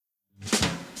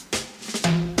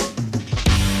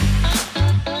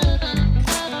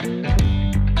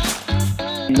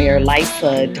Mayor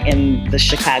Lightfoot in the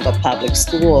Chicago public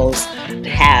schools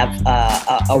have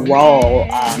a role.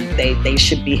 They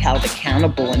should be held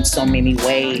accountable in so many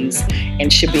ways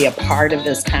and should be a part of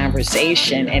this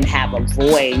conversation and have a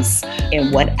voice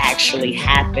in what actually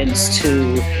happens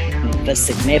to the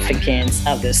significance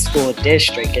of the school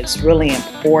district. It's really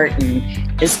important.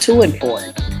 It's too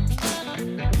important.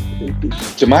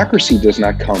 Democracy does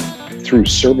not come through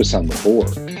service on the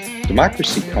board.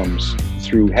 Democracy comes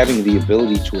through having the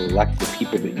ability to elect the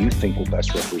people that you think will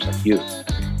best represent you.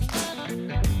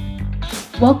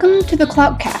 Welcome to the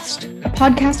Cloutcast, a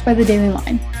podcast by the Daily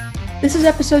Line. This is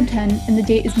episode 10, and the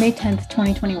date is May 10th,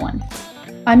 2021.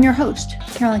 I'm your host,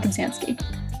 Caroline Kubzansky.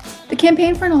 The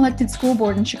campaign for an elected school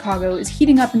board in Chicago is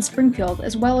heating up in Springfield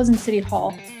as well as in City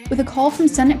Hall, with a call from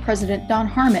Senate President Don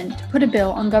Harmon to put a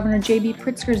bill on Governor J.B.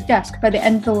 Pritzker's desk by the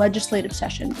end of the legislative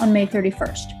session on May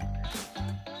 31st.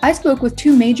 I spoke with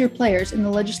two major players in the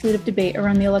legislative debate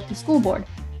around the elected school board,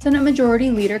 Senate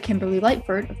Majority Leader Kimberly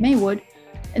Lightford of Maywood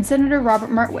and Senator Robert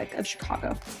Martwick of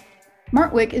Chicago.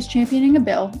 Martwick is championing a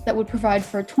bill that would provide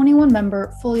for a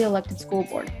 21-member, fully elected school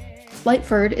board.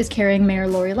 Lightford is carrying Mayor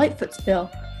Lori Lightfoot's bill,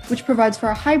 which provides for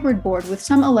a hybrid board with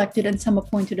some elected and some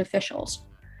appointed officials.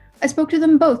 I spoke to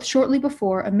them both shortly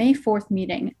before a May 4th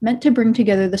meeting meant to bring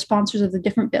together the sponsors of the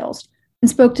different bills, and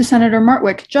spoke to Senator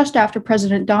Martwick just after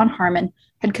President Don Harmon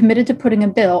had committed to putting a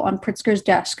bill on Pritzker's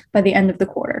desk by the end of the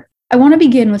quarter. I want to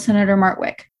begin with Senator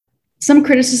Martwick. Some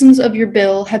criticisms of your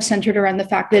bill have centered around the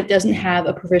fact that it doesn't have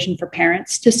a provision for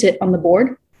parents to sit on the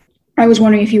board. I was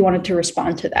wondering if you wanted to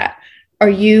respond to that. Are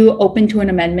you open to an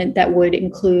amendment that would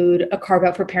include a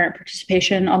carve-out for parent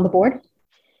participation on the board?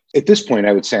 At this point,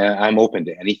 I would say I'm open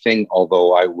to anything,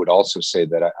 although I would also say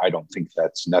that I don't think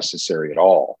that's necessary at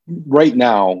all. Right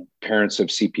now, parents of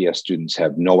CPS students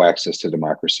have no access to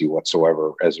democracy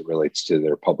whatsoever as it relates to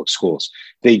their public schools.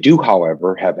 They do,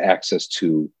 however, have access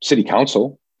to city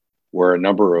council, where a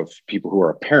number of people who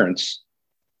are parents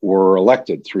were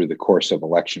elected through the course of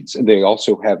elections. And they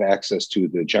also have access to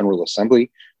the General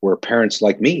Assembly, where parents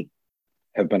like me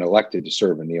have been elected to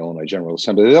serve in the Illinois General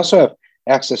Assembly. They also have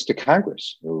access to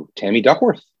Congress. Tammy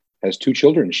Duckworth has two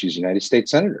children. She's a United States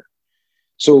Senator.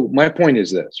 So my point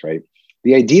is this, right?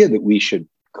 The idea that we should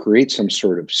create some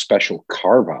sort of special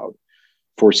carve-out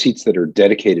for seats that are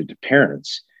dedicated to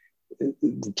parents,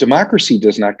 democracy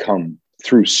does not come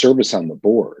through service on the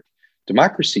board.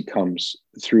 Democracy comes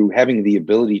through having the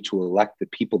ability to elect the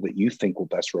people that you think will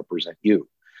best represent you.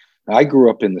 Now, I grew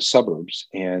up in the suburbs,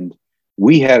 and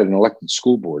we had an elected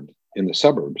school board in the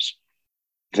suburbs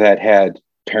that had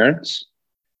parents,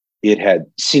 it had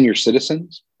senior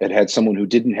citizens, it had someone who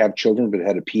didn't have children but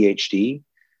had a PhD.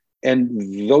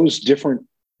 And those different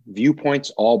viewpoints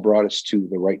all brought us to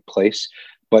the right place.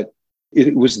 But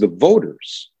it was the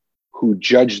voters who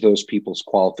judged those people's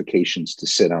qualifications to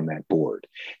sit on that board.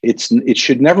 It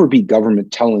should never be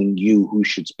government telling you who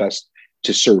should best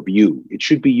to serve you. It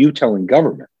should be you telling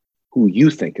government who you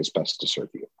think is best to serve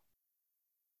you.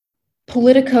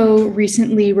 Politico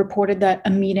recently reported that a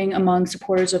meeting among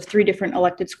supporters of three different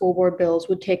elected school board bills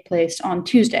would take place on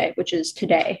Tuesday, which is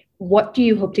today. What do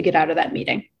you hope to get out of that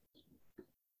meeting?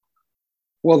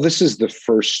 Well, this is the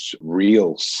first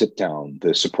real sit down.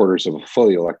 The supporters of a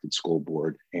fully elected school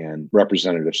board and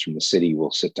representatives from the city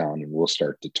will sit down and we'll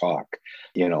start to talk.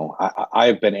 You know, I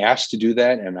have been asked to do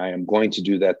that, and I am going to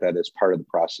do that. That is part of the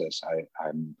process.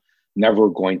 I'm never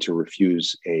going to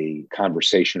refuse a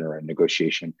conversation or a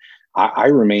negotiation. I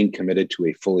remain committed to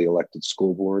a fully elected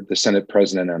school board. The Senate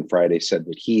president on Friday said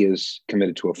that he is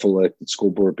committed to a fully elected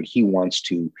school board, but he wants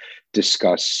to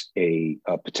discuss a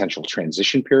potential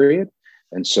transition period.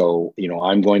 And so, you know,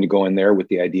 I'm going to go in there with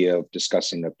the idea of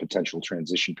discussing a potential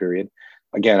transition period.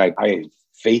 Again, I have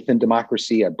faith in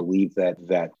democracy. I believe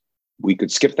that we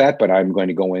could skip that, but I'm going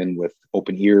to go in with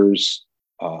open ears,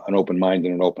 an open mind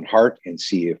and an open heart, and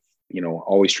see if, you know,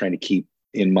 always trying to keep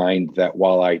in mind that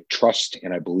while I trust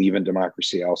and I believe in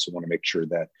democracy, I also want to make sure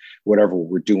that whatever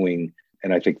we're doing,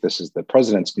 and I think this is the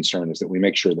president's concern, is that we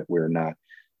make sure that we're not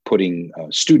putting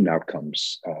student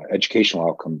outcomes, educational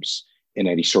outcomes in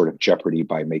any sort of jeopardy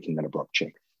by making an abrupt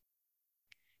change.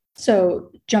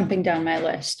 So jumping down my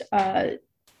list,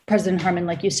 President Harmon,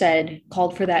 like you said,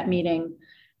 called for that meeting.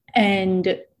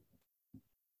 And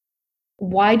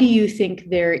why do you think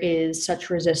there is such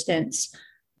resistance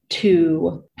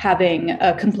to having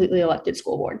a completely elected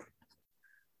school board?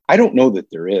 I don't know that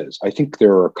there is. I think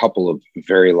there are a couple of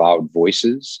very loud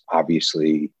voices,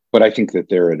 obviously, but I think that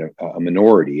they're in a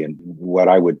minority. And what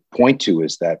I would point to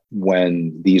is that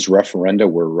when these referenda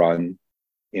were run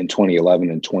in 2011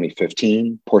 and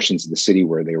 2015. Portions of the city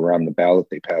where they were on the ballot,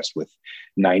 they passed with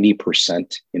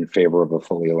 90% in favor of a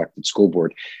fully elected school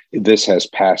board. This has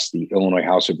passed the Illinois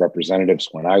House of Representatives.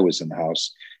 When I was in the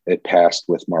House, it passed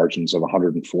with margins of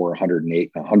 104,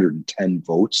 108, and 110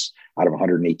 votes out of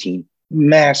 118.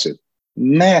 Massive,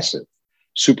 massive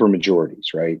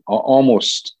supermajorities, right?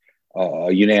 Almost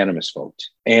a unanimous vote.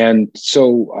 And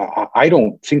so I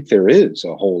don't think there is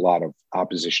a whole lot of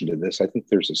opposition to this. I think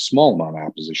there's a small amount of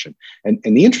opposition. And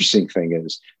the interesting thing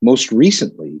is, most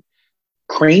recently,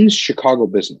 Crane's Chicago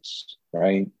Business,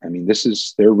 right? I mean, this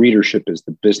is their readership is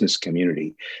the business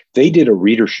community. They did a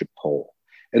readership poll,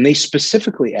 and they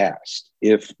specifically asked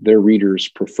if their readers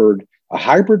preferred a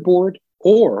hybrid board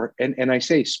or, and I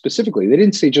say specifically, they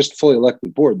didn't say just fully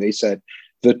elected board. They said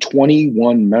the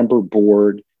 21 member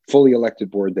board, fully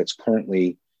elected board that's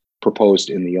currently proposed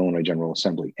in the Illinois General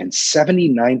Assembly. And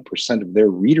 79% of their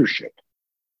readership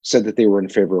said that they were in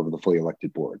favor of the fully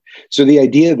elected board. So the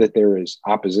idea that there is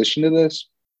opposition to this,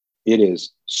 it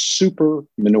is super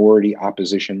minority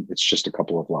opposition. It's just a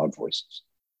couple of loud voices.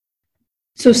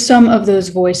 So some of those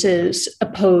voices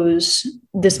oppose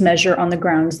this measure on the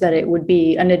grounds that it would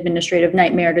be an administrative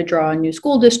nightmare to draw new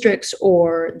school districts,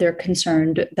 or they're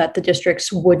concerned that the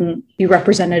districts wouldn't be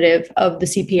representative of the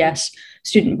CPS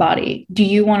student body. Do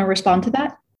you want to respond to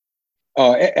that?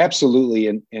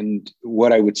 Absolutely. And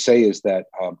what I would say is that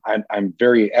I'm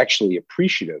very actually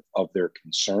appreciative of their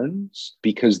concerns,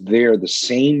 because they're the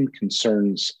same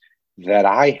concerns that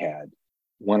I had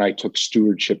when I took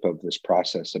stewardship of this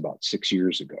process about 6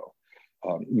 years ago.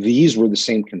 These were the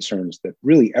same concerns that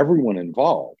really everyone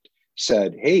involved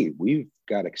said, hey, we've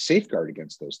got to safeguard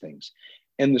against those things.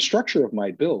 And the structure of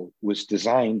my bill was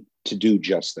designed to do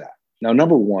just that. Now,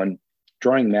 number one,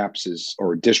 drawing maps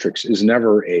or districts is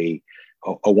never a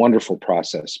wonderful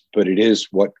process, but it is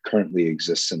what currently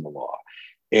exists in the law.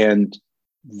 And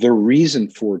the reason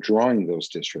for drawing those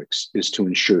districts is to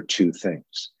ensure two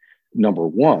things. Number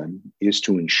one is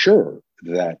to ensure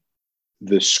that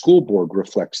the school board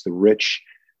reflects the rich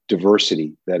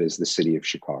diversity that is the city of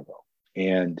Chicago.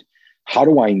 And how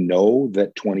do I know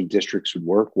that 20 districts would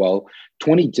work? Well,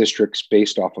 20 districts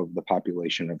based off of the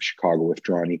population of Chicago, if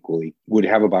drawn equally, would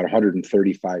have about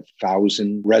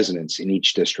 135,000 residents in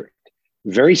each district.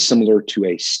 Very similar to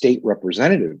a state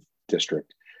representative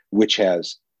district, which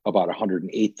has about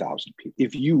 108,000 people.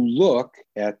 If you look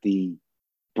at the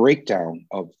breakdown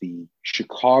of the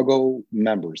Chicago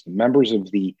members, the members of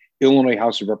the Illinois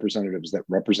House of Representatives that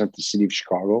represent the city of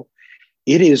Chicago,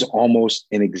 it is almost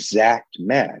an exact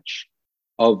match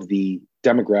of the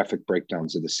demographic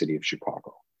breakdowns of the city of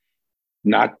Chicago.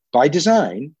 Not by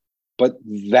design, but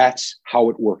that's how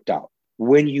it worked out.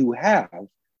 When you have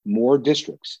more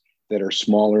districts that are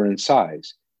smaller in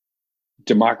size,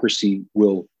 democracy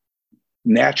will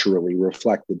naturally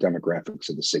reflect the demographics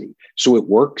of the city. So it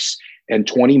works, and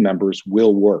 20 members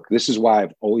will work. This is why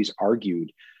I've always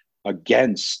argued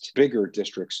against bigger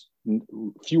districts,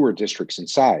 fewer districts in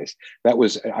size.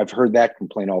 I've heard that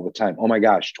complaint all the time. Oh my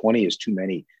gosh, 20 is too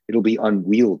many. It'll be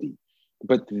unwieldy.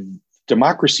 But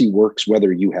democracy works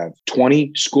whether you have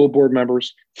 20 school board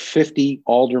members, 50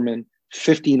 aldermen,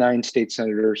 59 state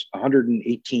senators,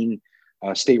 118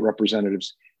 state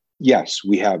representatives. Yes,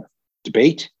 we have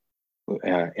debate,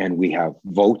 and we have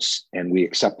votes, and we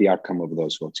accept the outcome of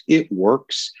those votes. It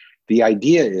works. The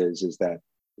idea is that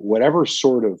whatever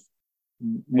sort of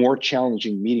more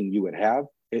challenging meeting you would have,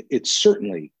 it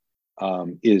certainly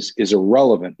is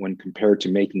irrelevant when compared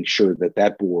to making sure that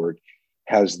that board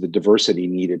has the diversity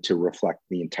needed to reflect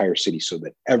the entire city so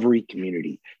that every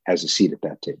community has a seat at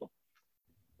that table.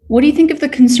 What do you think of the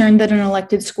concern that an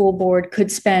elected school board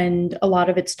could spend a lot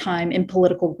of its time in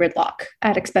political gridlock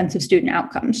at expense of student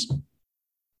outcomes?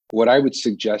 What I would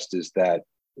suggest is that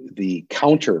the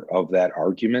counter of that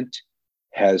argument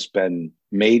has been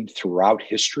made throughout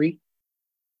history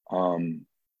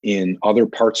in other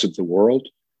parts of the world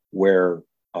where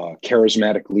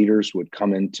charismatic leaders would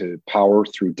come into power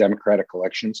through democratic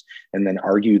elections and then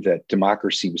argue that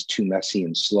democracy was too messy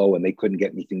and slow and they couldn't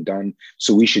get anything done,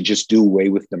 so we should just do away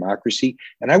with democracy.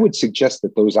 And I would suggest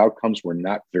that those outcomes were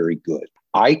not very good.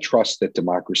 I trust that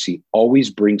democracy always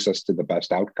brings us to the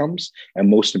best outcomes. And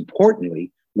most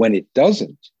importantly, when it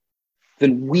doesn't,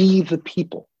 then we, the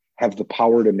people, have the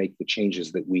power to make the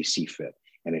changes that we see fit.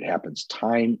 And it happens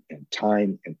time and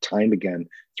time and time again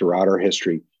throughout our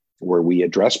history, where we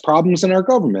address problems in our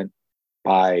government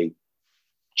by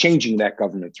changing that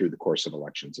government through the course of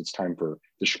elections. It's time for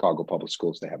the Chicago Public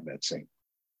Schools to have that same.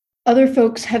 Other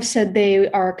folks have said they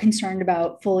are concerned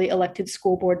about fully elected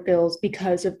school board bills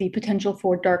because of the potential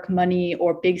for dark money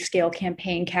or big scale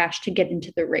campaign cash to get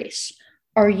into the race.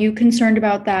 Are you concerned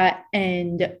about that?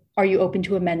 And are you open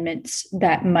to amendments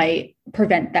that might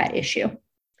prevent that issue?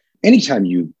 Anytime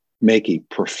you make a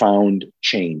profound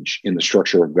change in the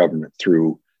structure of government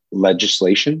through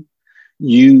legislation,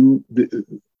 it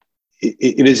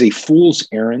is a fool's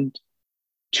errand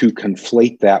to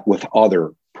conflate that with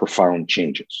other profound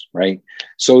changes, right?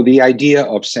 So the idea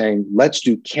of saying, let's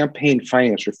do campaign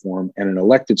finance reform and an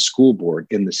elected school board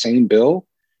in the same bill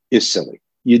is silly.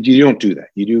 You don't do that.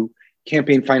 You do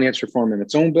campaign finance reform in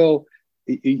its own bill,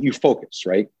 you focus,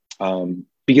 right?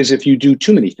 Because if you do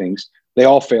too many things, they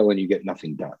all fail and you get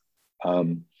nothing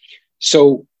done.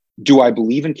 So do I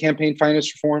believe in campaign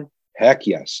finance reform? Heck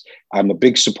yes. I'm a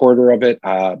big supporter of it.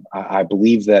 I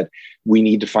believe that we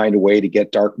need to find a way to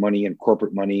get dark money and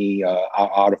corporate money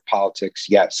out of politics.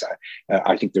 Yes.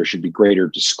 I think there should be greater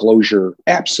disclosure.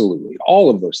 Absolutely.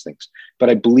 All of those things. But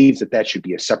I believe that that should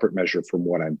be a separate measure from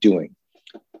what I'm doing.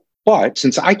 But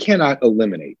since I cannot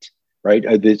eliminate, right,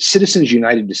 the Citizens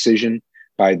United decision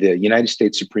by the United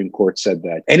States Supreme Court said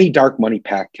that any dark money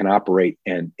pact can operate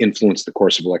and influence the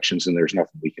course of elections, and there's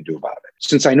nothing we can do about it.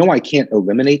 Since I know I can't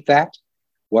eliminate that,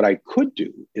 what I could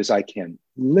do is I can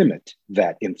limit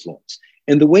that influence.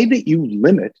 And the way that you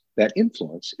limit that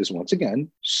influence is, once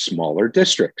again, smaller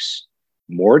districts,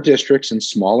 more districts and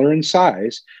smaller in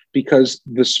size, because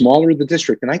the smaller the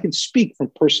district, and I can speak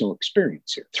from personal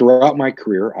experience here. Throughout my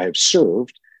career, I have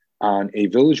served on a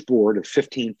village board of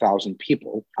 15,000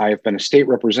 people. I have been a state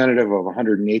representative of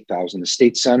 108,000, a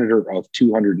state senator of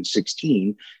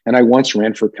 216, and I once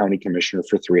ran for county commissioner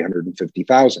for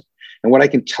 350,000. And what I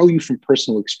can tell you from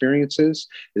personal experiences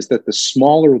is that the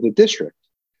smaller the district,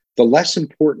 the less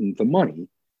important the money,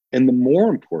 and the more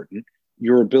important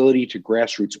your ability to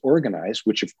grassroots organize,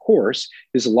 which of course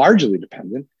is largely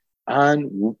dependent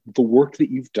on the work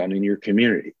that you've done in your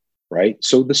community, right?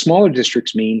 So the smaller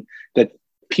districts mean that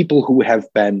people who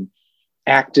have been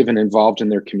active and involved in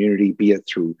their community, be it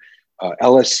through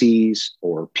LSCs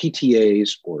or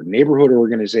PTAs or neighborhood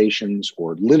organizations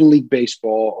or Little League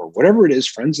Baseball or whatever it is,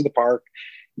 Friends of the Park,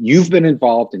 you've been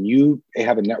involved and you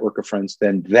have a network of friends,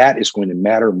 then that is going to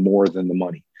matter more than the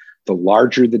money. The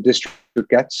larger the district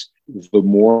gets, the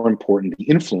more important the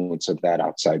influence of that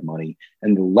outside money,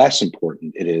 and the less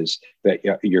important it is that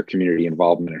your community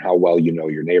involvement and how well you know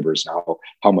your neighbors and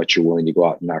how much you're willing to go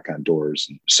out and knock on doors.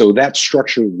 So that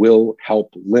structure will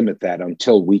help limit that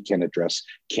until we can address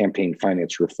campaign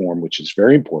finance reform, which is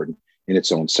very important in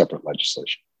its own separate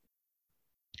legislation.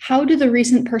 How do the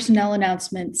recent personnel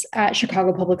announcements at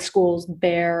Chicago Public Schools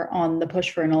bear on the push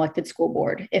for an elected school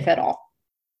board, if at all?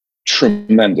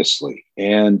 Tremendously.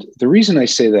 And the reason I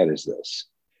say that is this: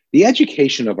 the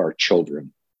education of our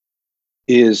children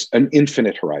is an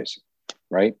infinite horizon,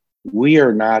 right? We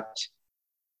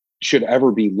should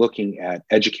ever be looking at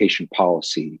education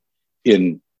policy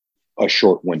in a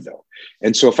short window.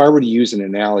 And so if I were to use an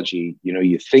analogy,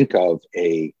 you think of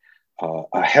a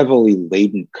heavily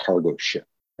laden cargo ship,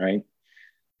 right?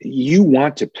 You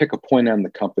want to pick a point on the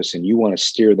compass and you want to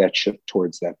steer that ship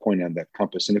towards that point on that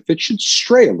compass. And if it should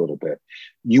stray a little bit,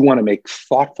 you want to make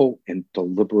thoughtful and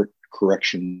deliberate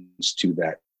corrections to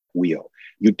that wheel.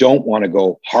 You don't want to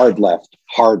go hard left,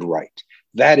 hard right.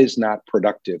 That is not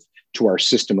productive to our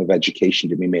system of education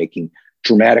to be making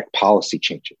dramatic policy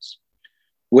changes.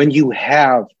 When you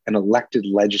have an elected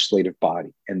legislative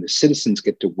body and the citizens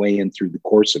get to weigh in through the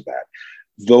course of that,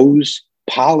 those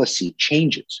policy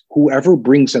changes, whoever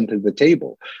brings them to the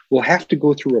table, will have to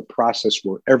go through a process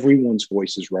where everyone's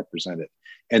voice is represented.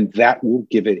 And that will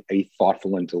give it a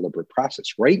thoughtful and deliberate process.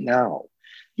 Right now,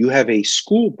 you have a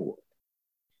school board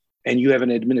and you have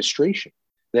an administration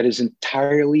that is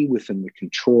entirely within the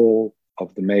control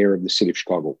of the mayor of the city of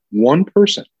Chicago. One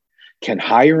person can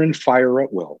hire and fire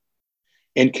at will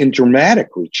and can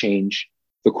dramatically change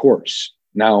the course.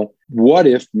 Now, what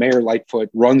if Mayor Lightfoot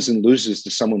runs and loses to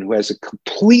someone who has a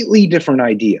completely different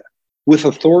idea with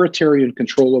authoritarian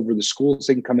control over the schools?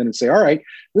 They can come in and say, all right,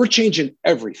 we're changing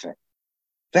everything.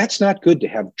 That's not good to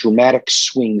have dramatic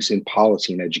swings in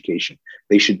policy and education.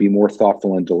 They should be more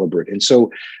thoughtful and deliberate. And so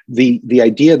the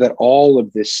idea that all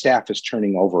of this staff is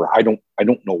turning over, I don't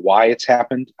know why it's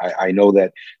happened. I know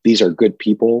that these are good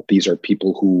people. These are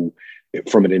people who,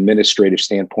 from an administrative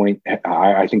standpoint,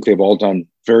 I think they've all done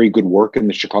very good work in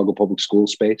the Chicago public school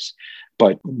space.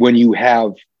 But when you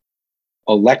have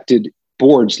elected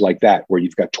boards like that, where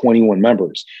you've got 21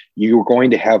 members, you're going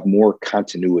to have more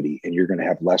continuity and you're going to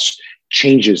have less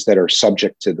changes that are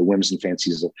subject to the whims and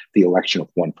fancies of the election of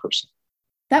one person.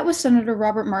 That was Senator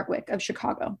Robert Martwick of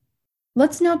Chicago.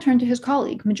 Let's now turn to his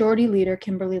colleague, Majority Leader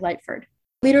Kimberly Lightford.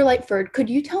 Leader Lightford, could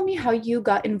you tell me how you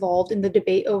got involved in the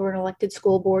debate over an elected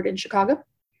school board in Chicago?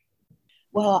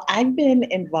 Well, I've been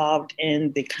involved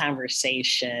in the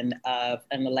conversation of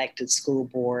an elected school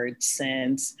board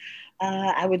since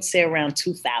I would say around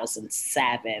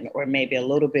 2007, or maybe a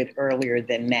little bit earlier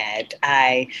than that.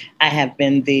 I have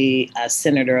been the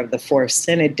senator of the 4th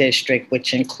Senate District,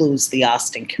 which includes the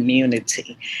Austin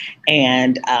community.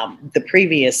 And the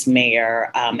previous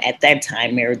mayor, at that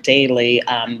time, Mayor Daley,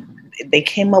 they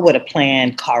came up with a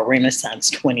plan called Renaissance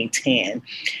 2010.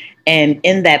 And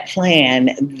in that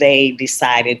plan, they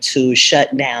decided to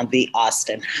shut down the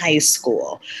Austin High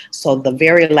School. So the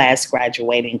very last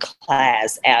graduating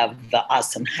class of the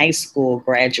Austin High School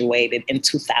graduated in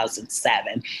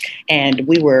 2007. And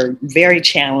we were very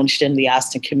challenged in the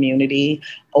Austin community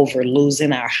over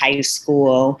losing our high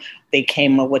school. They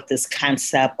came up with this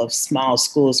concept of small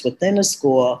schools within a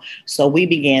school. So we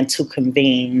began to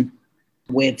convene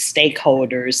with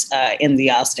stakeholders in the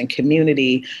Austin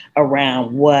community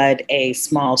around what a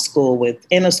small school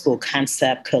within a school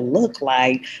concept could look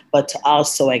like, but to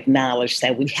also acknowledge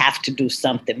that we have to do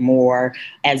something more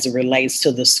as it relates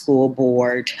to the school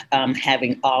board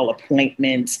having all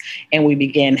appointments. And we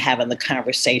began having the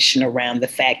conversation around the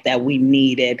fact that we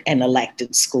needed an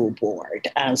elected school board.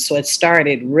 So it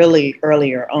started really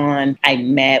earlier on. I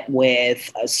met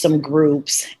with some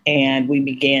groups and we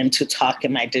began to talk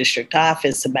in my district office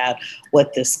about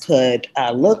what this could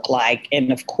look like.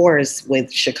 And of course,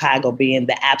 with Chicago being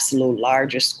the absolute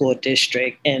largest school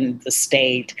district in the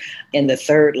state and the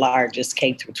third largest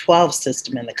K-12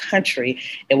 system in the country,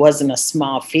 it wasn't a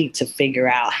small feat to figure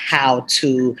out how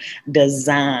to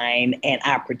design an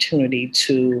opportunity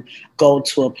to go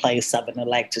to a place of an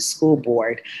elected school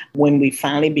board. When we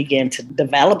finally began to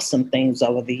develop some things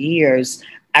over the years,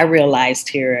 I realized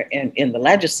here in the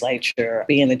legislature,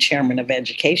 being the chairman of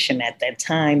education at that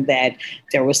time, that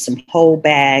there was some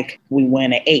holdback. We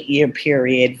went an 8-year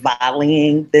period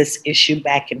volleying this issue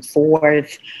back and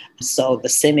forth. So the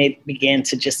Senate began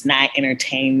to just not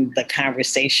entertain the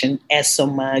conversation as so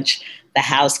much. The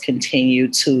House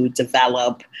continued to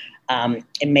develop and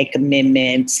make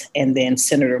amendments. And then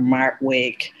Senator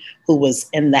Martwick, who was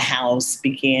in the House,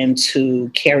 began to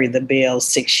carry the bill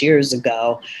 6 years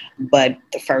ago. But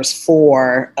the first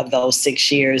 4 of those 6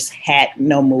 years had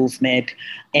no movement.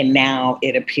 And now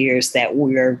it appears that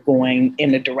we're going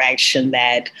in a direction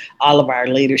that all of our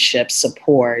leadership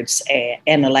supports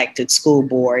an elected school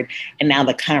board. And now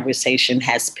the conversation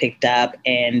has picked up.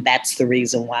 And that's the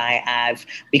reason why I've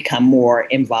become more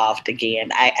involved again.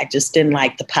 I just didn't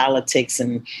like the politics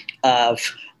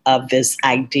of this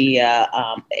idea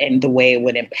and the way it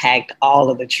would impact all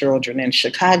of the children in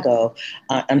Chicago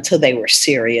until they were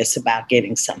serious about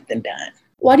getting something done.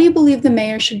 Why do you believe the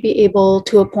mayor should be able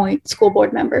to appoint school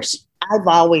board members? I've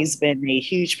always been a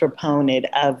huge proponent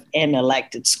of an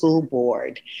elected school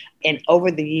board. And over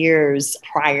the years,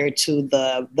 prior to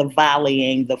the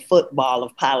volleying, the football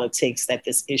of politics that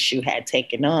this issue had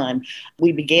taken on,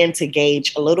 we began to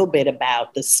gauge a little bit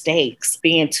about the stakes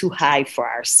being too high for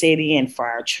our city and for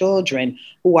our children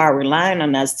who are relying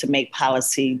on us to make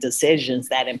policy decisions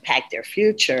that impact their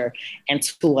future, and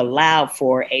to allow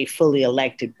for a fully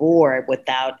elected board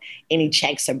without any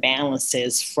checks or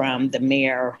balances from the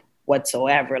mayor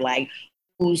whatsoever, like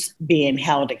who's being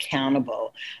held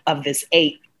accountable of this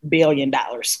 $8 billion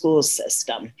school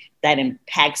system that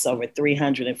impacts over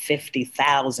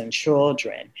 350,000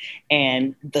 children,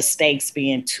 and the stakes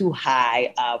being too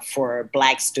high for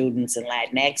Black students and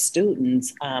Latinx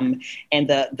students, and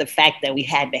the fact that we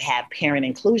had to have parent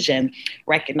inclusion,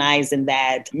 recognizing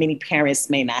that many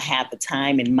parents may not have the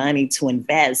time and money to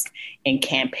invest in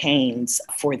campaigns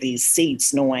for these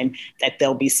seats, knowing that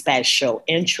there'll be special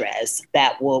interests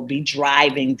that will be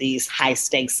driving these high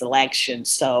stakes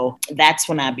elections. So that's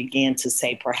when I began to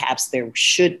say perhaps there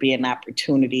should be an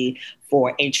opportunity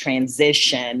for a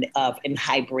transition of a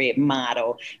hybrid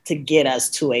model to get us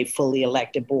to a fully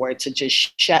elected board, to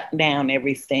just shut down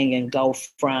everything and go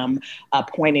from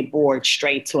appointed board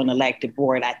straight to an elected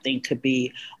board. I think could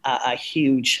be a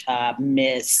huge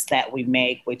miss that we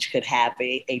make, which could have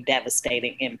a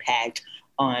devastating impact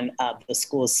on the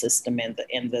school system and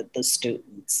the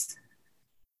students.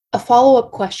 A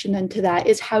follow-up question then to that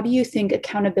is, how do you think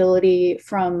accountability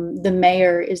from the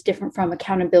mayor is different from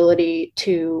accountability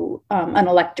to an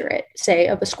electorate, say,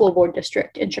 of a school board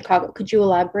district in Chicago? Could you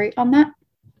elaborate on that?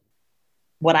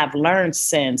 What I've learned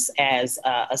since as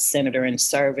a senator and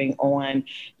serving on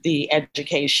the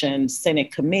Education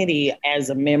Senate Committee as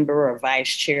a member or vice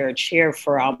chair or chair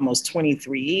for almost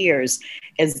 23 years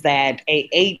is that a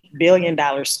 $8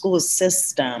 billion school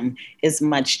system is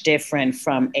much different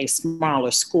from a smaller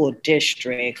school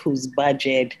district whose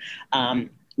budget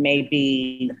may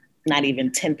be not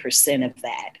even 10% of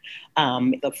that.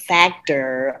 The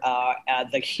factor,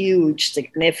 the huge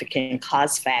significant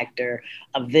cost factor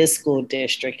of this school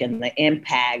district and the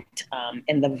impact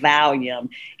and the volume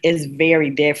is very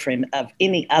different of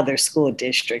any other school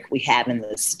district we have in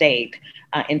the state.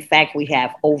 In fact, we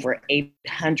have over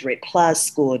 800 plus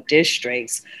school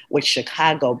districts, with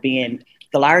Chicago being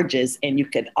the largest, and you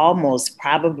could almost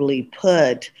probably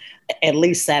put at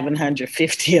least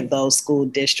 750 of those school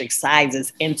district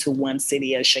sizes into one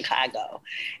city of Chicago.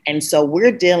 And so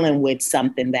we're dealing with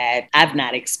something that I've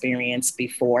not experienced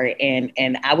before.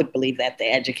 And I would believe that the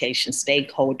education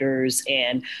stakeholders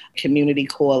and community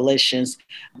coalitions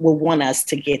will want us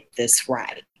to get this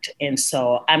right. And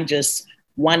so I'm just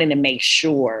wanting to make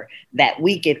sure that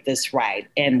we get this right,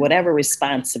 and whatever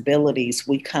responsibilities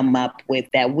we come up with,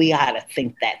 that we ought to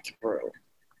think that through.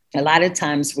 A lot of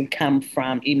times we come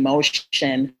from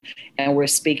emotion and we're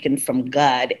speaking from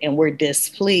gut, and we're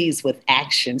displeased with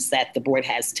actions that the board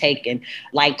has taken,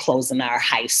 like closing our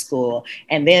high school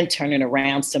and then turning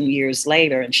around some years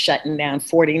later and shutting down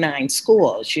 49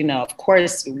 schools. Of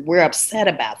course, we're upset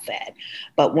about that.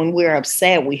 But when we're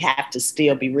upset, we have to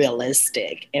still be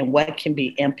realistic in what can be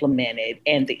implemented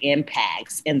and the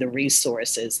impacts and the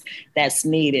resources that's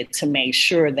needed to make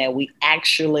sure that we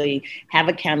actually have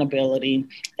accountability,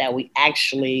 that we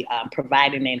actually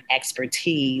providing an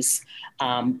expertise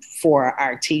for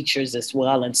our teachers as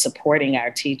well, and supporting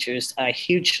our teachers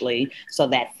hugely so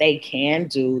that they can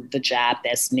do the job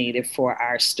that's needed for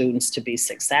our students to be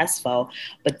successful,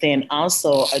 but then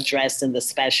also addressing the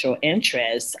special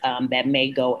interests that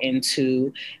may go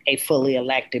into a fully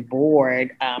elected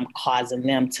board, causing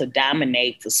them to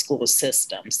dominate the school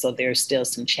system. So there's still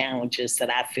some challenges that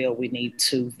I feel we need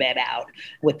to vet out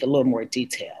with a little more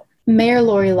detail. Mayor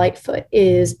Lori Lightfoot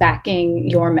is backing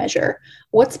your measure.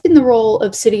 What's been the role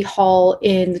of City Hall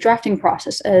in the drafting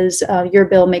process as your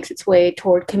bill makes its way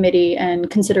toward committee and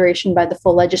consideration by the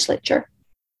full legislature?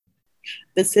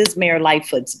 This is Mayor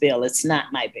Lightfoot's bill. It's not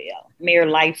my bill. Mayor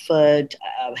Lightfoot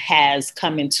has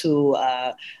come into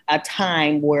a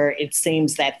time where it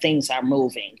seems that things are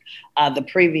moving. The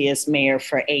previous mayor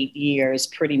for 8 years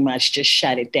pretty much just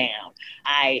shut it down.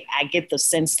 I get the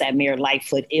sense that Mayor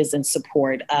Lightfoot is in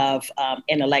support of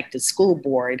an elected school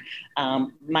board.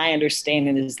 My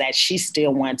understanding is that she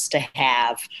still wants to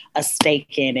have a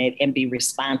stake in it and be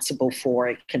responsible for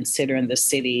it, considering the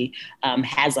city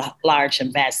has a large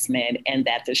investment and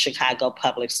that the Chicago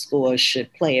public schools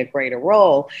should play a greater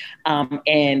role.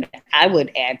 And I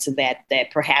would add to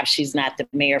that perhaps she's not the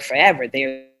mayor forever.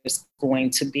 There's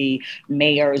going to be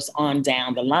mayors on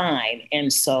down the line.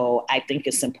 And so I think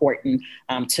it's important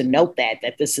to note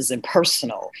that this isn't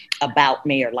personal about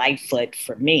Mayor Lightfoot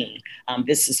for me.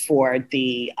 This is for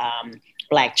the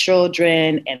Black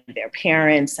children and their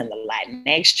parents, and the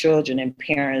Latinx children and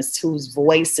parents whose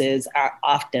voices are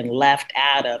often left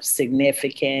out of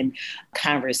significant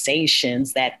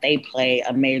conversations that they play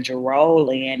a major role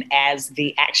in as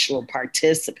the actual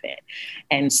participant.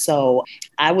 And so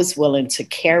I was willing to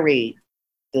carry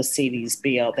the city's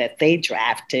bill that they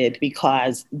drafted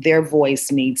because their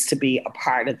voice needs to be a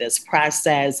part of this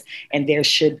process, and there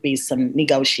should be some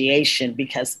negotiation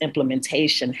because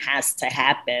implementation has to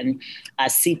happen.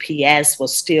 CPS will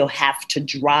still have to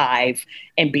drive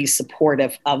and be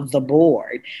supportive of the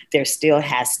board. There still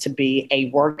has to be a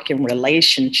working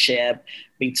relationship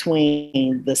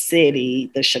between the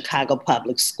city, the Chicago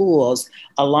Public Schools,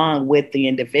 along with the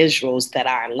individuals that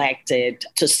are elected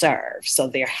to serve. So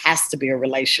there has to be a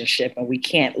relationship, and we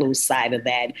can't lose sight of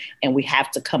that. And we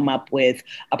have to come up with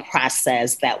a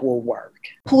process that will work.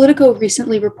 Politico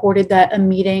recently reported that a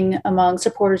meeting among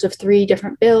supporters of 3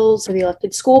 different bills for the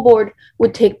elected school board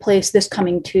would take place this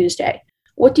coming Tuesday.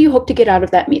 What do you hope to get out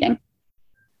of that meeting?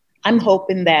 I'm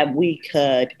hoping that we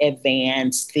could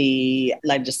advance the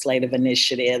legislative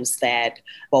initiatives that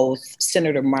both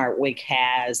Senator Martwick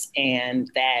has and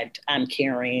that I'm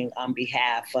carrying on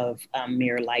behalf of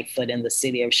Mayor Lightfoot in the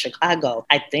city of Chicago.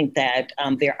 I think that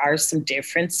there are some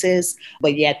differences,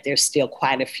 but yet there's still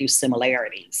quite a few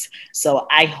similarities. So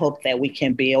I hope that we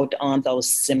can build on those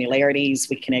similarities.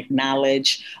 We can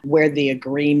acknowledge where the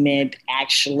agreement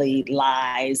actually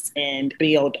lies and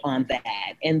build on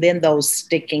that. And then those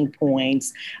sticking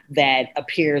points that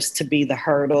appears to be the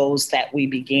hurdles that we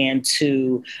began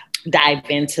to dive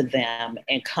into them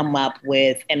and come up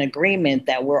with an agreement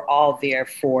that we're all there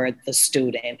for the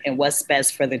student and what's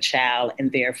best for the child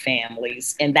and their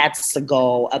families. And that's the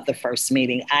goal of the first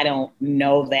meeting. I don't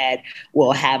know that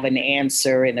we'll have an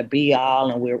answer and a be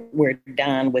all and we're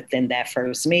done within that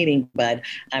first meeting, but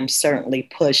I'm certainly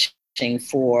pushing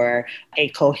for a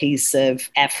cohesive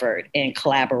effort and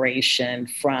collaboration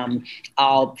from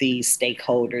all the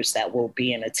stakeholders that will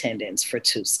be in attendance for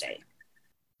Tuesday.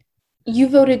 You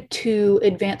voted to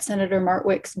advance Senator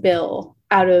Martwick's bill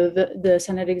out of the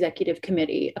Senate Executive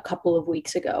Committee a couple of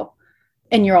weeks ago,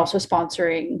 and you're also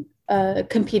sponsoring a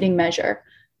competing measure.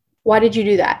 Why did you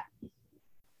do that?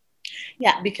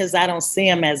 Yeah, because I don't see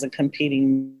him as a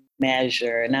competing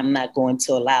measure, and I'm not going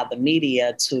to allow the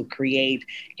media to create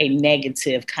a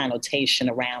negative connotation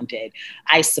around it.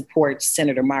 I support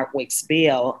Senator Martwick's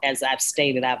bill. As I've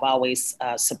stated, I've always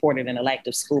supported an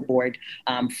elective school board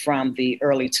from the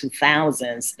early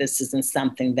 2000s. This isn't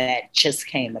something that just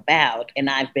came about, and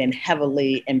I've been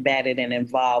heavily embedded and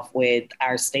involved with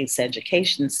our state's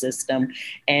education system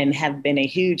and have been a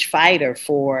huge fighter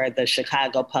for the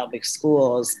Chicago public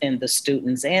schools and the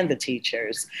students and the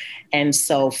teachers. And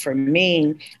so for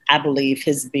me, I believe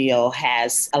his bill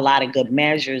has a lot of good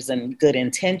measures and good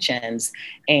intentions,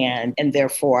 and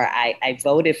therefore I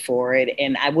voted for it.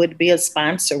 And I would be a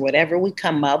sponsor. Whatever we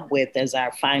come up with as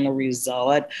our final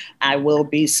result, I will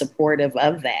be supportive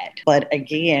of that. But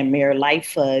again, Mayor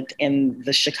Lightfoot and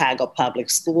the Chicago public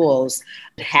schools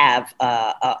have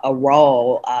a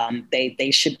role.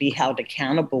 They should be held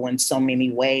accountable in so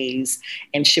many ways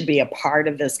and should be a part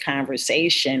of this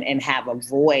conversation and have a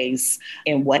voice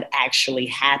in what actually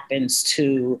happens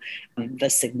to the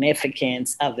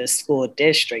significance of the school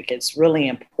district. It's really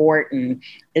important.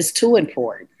 It's too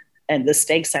important, and the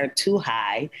stakes are too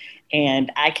high.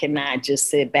 And I cannot just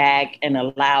sit back and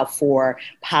allow for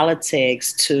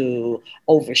politics to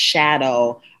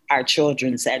overshadow our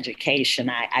children's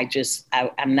education.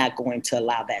 I'm not going to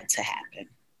allow that to happen.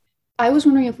 I was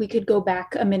wondering if we could go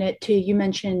back a minute to, you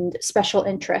mentioned special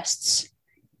interests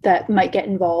that might get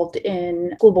involved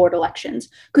in school board elections.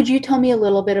 Could you tell me a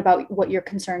little bit about what your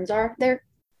concerns are there?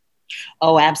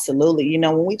 Oh, absolutely. You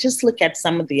know, when we just look at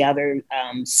some of the other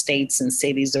states and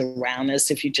cities around us,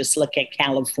 if you just look at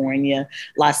California,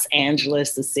 Los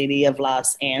Angeles, the city of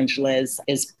Los Angeles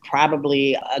is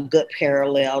probably a good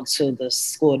parallel to the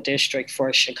school district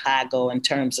for Chicago in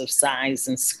terms of size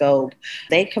and scope.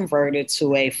 They converted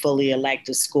to a fully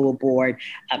elected school board.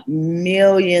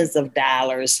 Millions of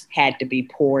dollars had to be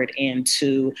poured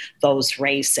into those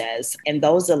races. And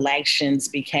those elections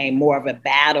became more of a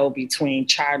battle between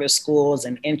charter schools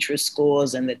and interest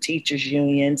schools and the teachers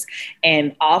unions,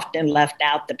 and often left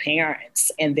out the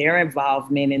parents and their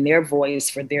involvement and their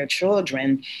voice for their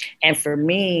children. And for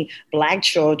me, Black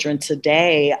children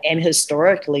today and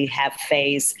historically have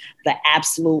faced the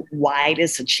absolute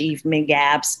widest achievement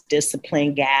gaps,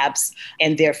 discipline gaps,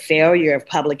 and their failure of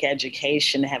public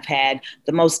education have had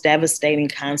the most devastating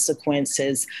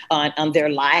consequences on their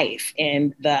life.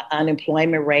 And the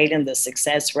unemployment rate and the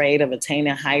success rate of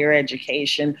attaining higher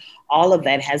education, all of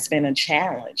that has been a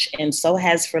challenge. And so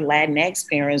has for Latinx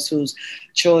parents whose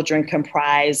children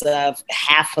comprise of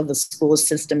half of the school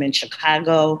system in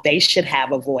Chicago. They should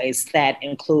have a voice that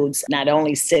includes not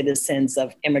only citizens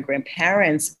of immigrant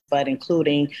parents, but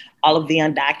including all of the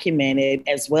undocumented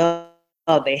as well.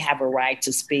 They have a right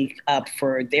to speak up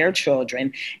for their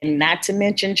children, and not to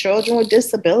mention children with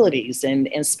disabilities and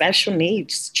special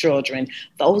needs children.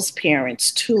 Those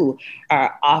parents, too,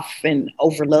 are often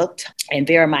overlooked, and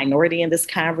they're a minority in this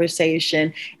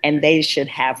conversation, and they should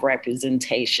have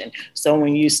representation. So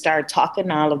when you start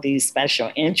talking all of these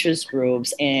special interest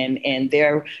groups and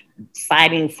they're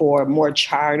fighting for more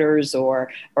charters or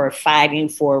fighting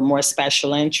for more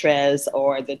special interests,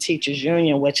 or the teachers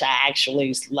union, which I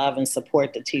actually love and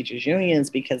support the teachers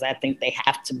unions because I think they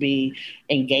have to be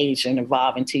engaged and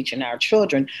involved in teaching our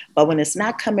children. But when it's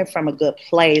not coming from a good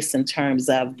place in terms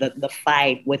of the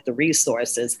fight with the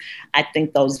resources, I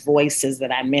think those voices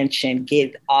that I mentioned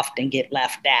often get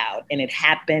left out. And it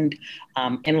happened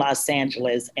in Los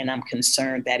Angeles, and I'm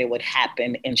concerned that it would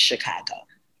happen in Chicago.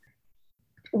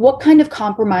 What kind of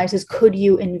compromises could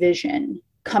you envision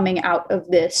coming out of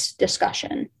this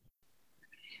discussion?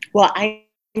 Well, I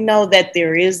know that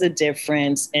there is a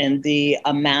difference in the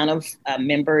amount of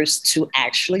members to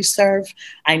actually serve.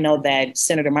 I know that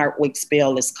Senator Martwick's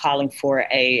bill is calling for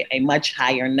a much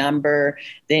higher number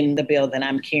than the bill that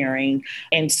I'm carrying.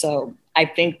 And so I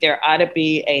think there ought to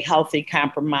be a healthy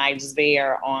compromise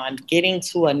there on getting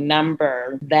to a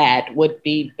number that would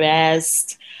be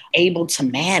best able to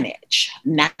manage,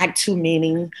 not too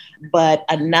many, but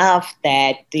enough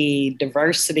that the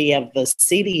diversity of the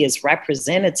city is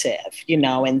representative,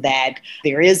 and that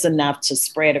there is enough to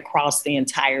spread across the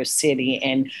entire city.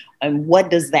 And And what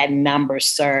does that number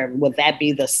serve? Would that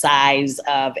be the size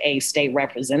of a state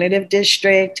representative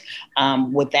district?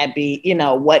 Would that be,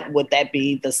 what would that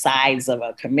be the size of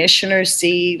a commissioner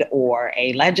seat or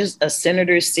a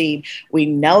senator seat? We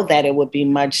know that it would be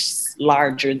much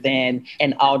larger than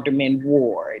an alderman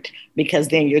ward, because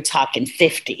then you're talking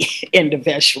 50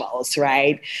 individuals,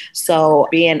 right? So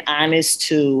being honest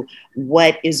to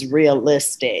what is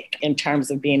realistic in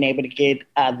terms of being able to get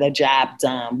the job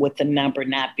done with the number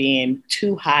not being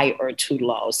too high or too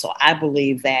low. So I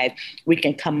believe that we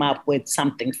can come up with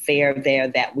something fair there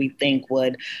that we think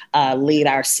would lead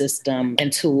our system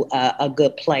into a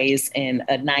good place and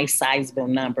a nice sizable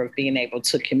number of being able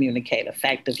to communicate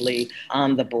effectively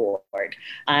on the board.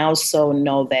 I also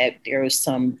know that there are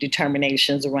some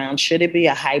determinations around, should it be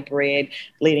a hybrid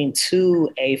leading to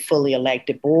a fully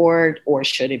elected board, or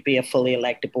should it be a fully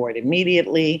elected board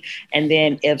immediately? And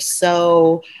then if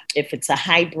so, if it's a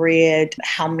hybrid,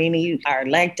 how many are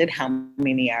elected? How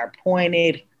many are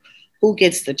appointed? Who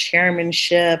gets the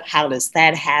chairmanship? How does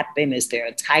that happen? Is there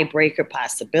a tiebreaker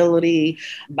possibility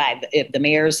if the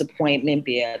mayor's appointment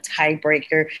be a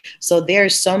tiebreaker? So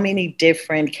there's so many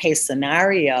different case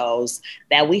scenarios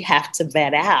that we have to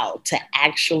vet out to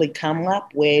actually come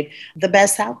up with the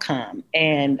best outcome,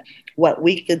 and what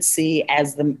we could see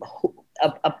as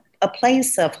a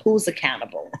place of who's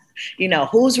accountable,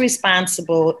 who's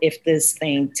responsible if this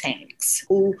thing tanks,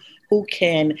 who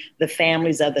can the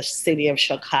families of the city of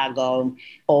Chicago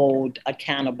hold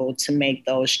accountable to make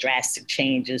those drastic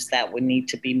changes that would need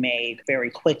to be made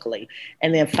very quickly.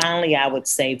 And then finally, I would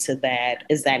say to that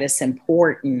is that it's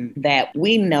important that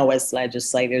we know as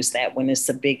legislators that when it's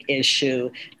a big issue,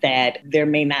 that there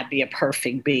may not be a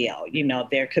perfect bill.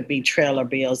 There could be trailer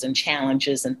bills and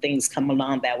challenges and things come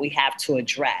along that we have to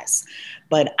address.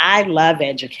 But I love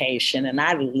education, and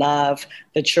I love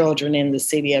the children in the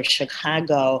city of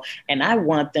Chicago, and I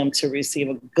want them to receive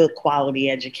a good quality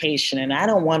education. And I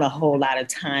don't want a whole lot of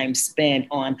time spent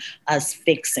on us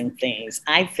fixing things.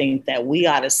 I think that we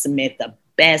ought to submit the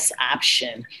best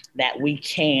option that we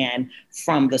can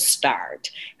from the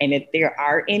start. And if there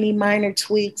are any minor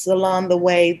tweaks along the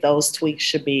way, those tweaks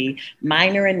should be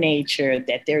minor in nature,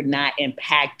 that they're not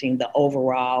impacting the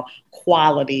overall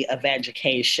quality of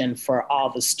education for all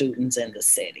the students in the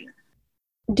city.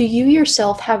 Do you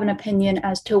yourself have an opinion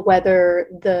as to whether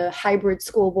the hybrid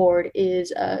school board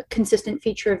is a consistent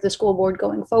feature of the school board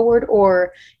going forward,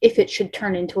 or if it should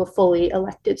turn into a fully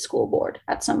elected school board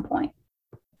at some point?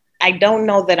 I don't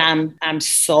know that I'm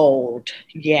sold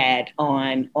yet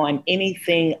on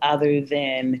anything other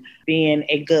than being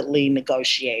a good lead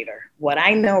negotiator. What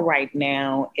I know right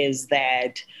now is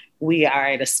that we are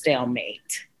at a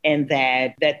stalemate, and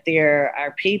that there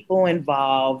are people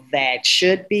involved that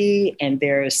should be, and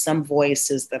there are some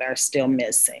voices that are still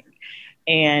missing.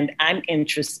 And I'm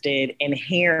interested in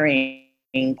hearing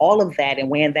all of that and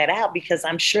weighing that out, because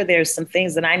I'm sure there's some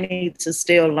things that I need to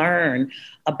still learn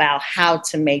about how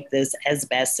to make this as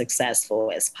best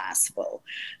successful as possible.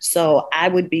 So I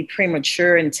would be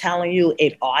premature in telling you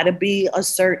it ought to be a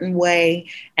certain way.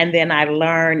 And then I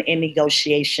learn in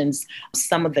negotiations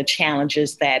some of the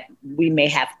challenges that we may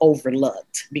have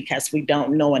overlooked because we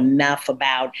don't know enough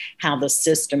about how the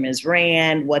system is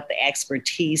ran, what the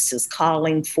expertise is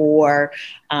calling for,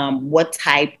 what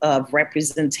type of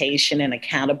representation and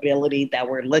accountability that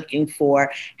we're looking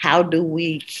for. How do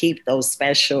we keep those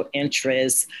special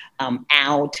interests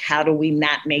out? How do we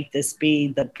not make this be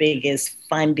the biggest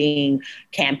funding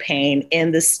campaign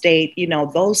in the state?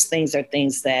 Those things are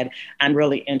things that I'm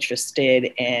really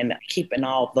interested in, keeping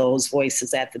all those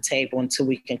voices at the table until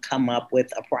we can come up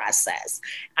with a process.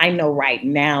 I know right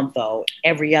now, though,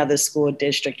 every other school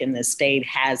district in the state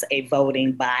has a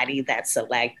voting body that's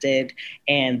elected,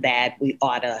 and that we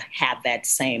ought to have that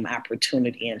same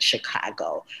opportunity in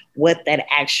Chicago. What that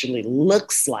actually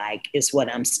looks like is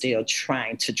what I'm still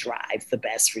trying to drive the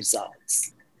best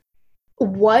results.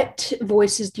 What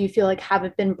voices do you feel like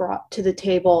haven't been brought to the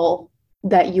table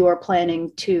that you are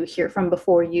planning to hear from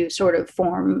before you sort of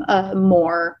form a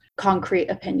more concrete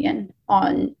opinion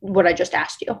on what I just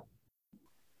asked you?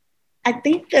 I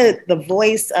think that the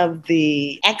voice of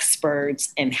the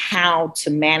experts in how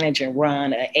to manage and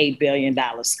run an $8 billion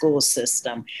school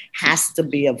system has to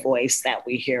be a voice that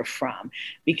we hear from,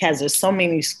 because there's so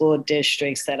many school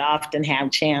districts that often have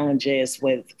challenges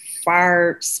with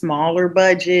far smaller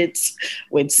budgets,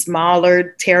 with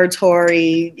smaller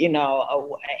territory,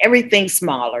 everything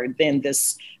smaller than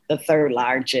the third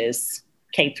largest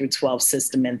K through 12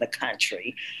 system in the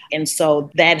country. And so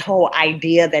that whole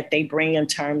idea that they bring in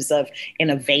terms of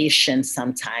innovation,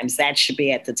 sometimes that should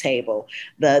be at the table.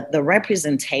 The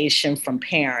representation from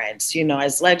parents,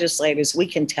 as legislators, we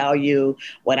can tell you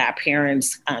what our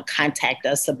parents contact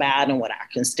us about and what our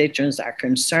constituents are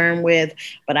concerned with.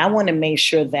 But I want to make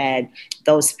sure that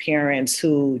those parents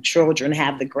who children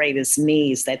have the greatest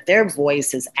needs, that their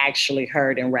voice is actually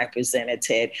heard and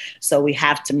represented. So we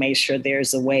have to make sure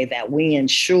there's a way that we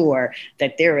ensure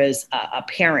that there is a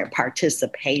parent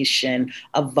participation,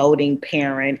 a voting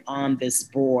parent on this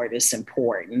board is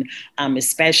important,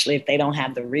 especially if they don't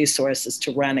have the resources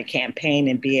to run a campaign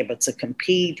and be able to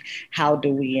compete. How do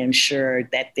we ensure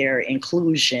that their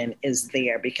inclusion is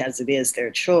there, because it is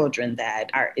their children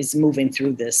that is moving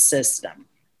through this system?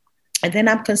 And then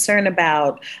I'm concerned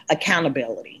about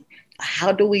accountability.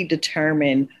 How do we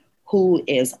determine who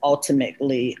is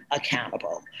ultimately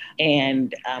accountable?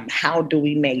 And how do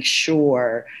we make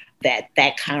sure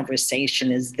that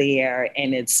conversation is there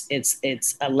and it's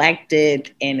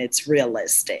elected and it's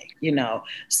realistic,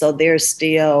 So there's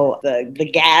still the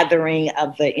gathering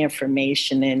of the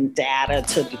information and data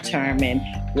to determine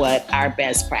what our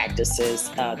best practices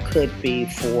could be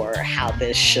for how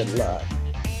this should look.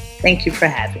 Thank you for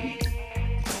having me.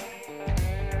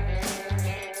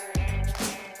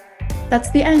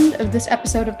 That's the end of this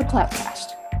episode of the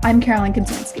Cloutcast. I'm Caroline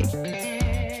Kubzansky.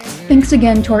 Thanks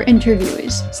again to our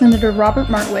interviewees, Senator Robert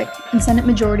Martwick and Senate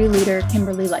Majority Leader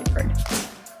Kimberly Lightford.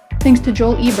 Thanks to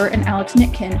Joel Ebert and Alex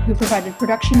Nitkin, who provided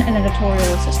production and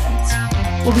editorial assistance.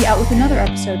 We'll be out with another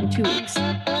episode in 2 weeks.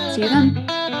 See you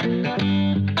then.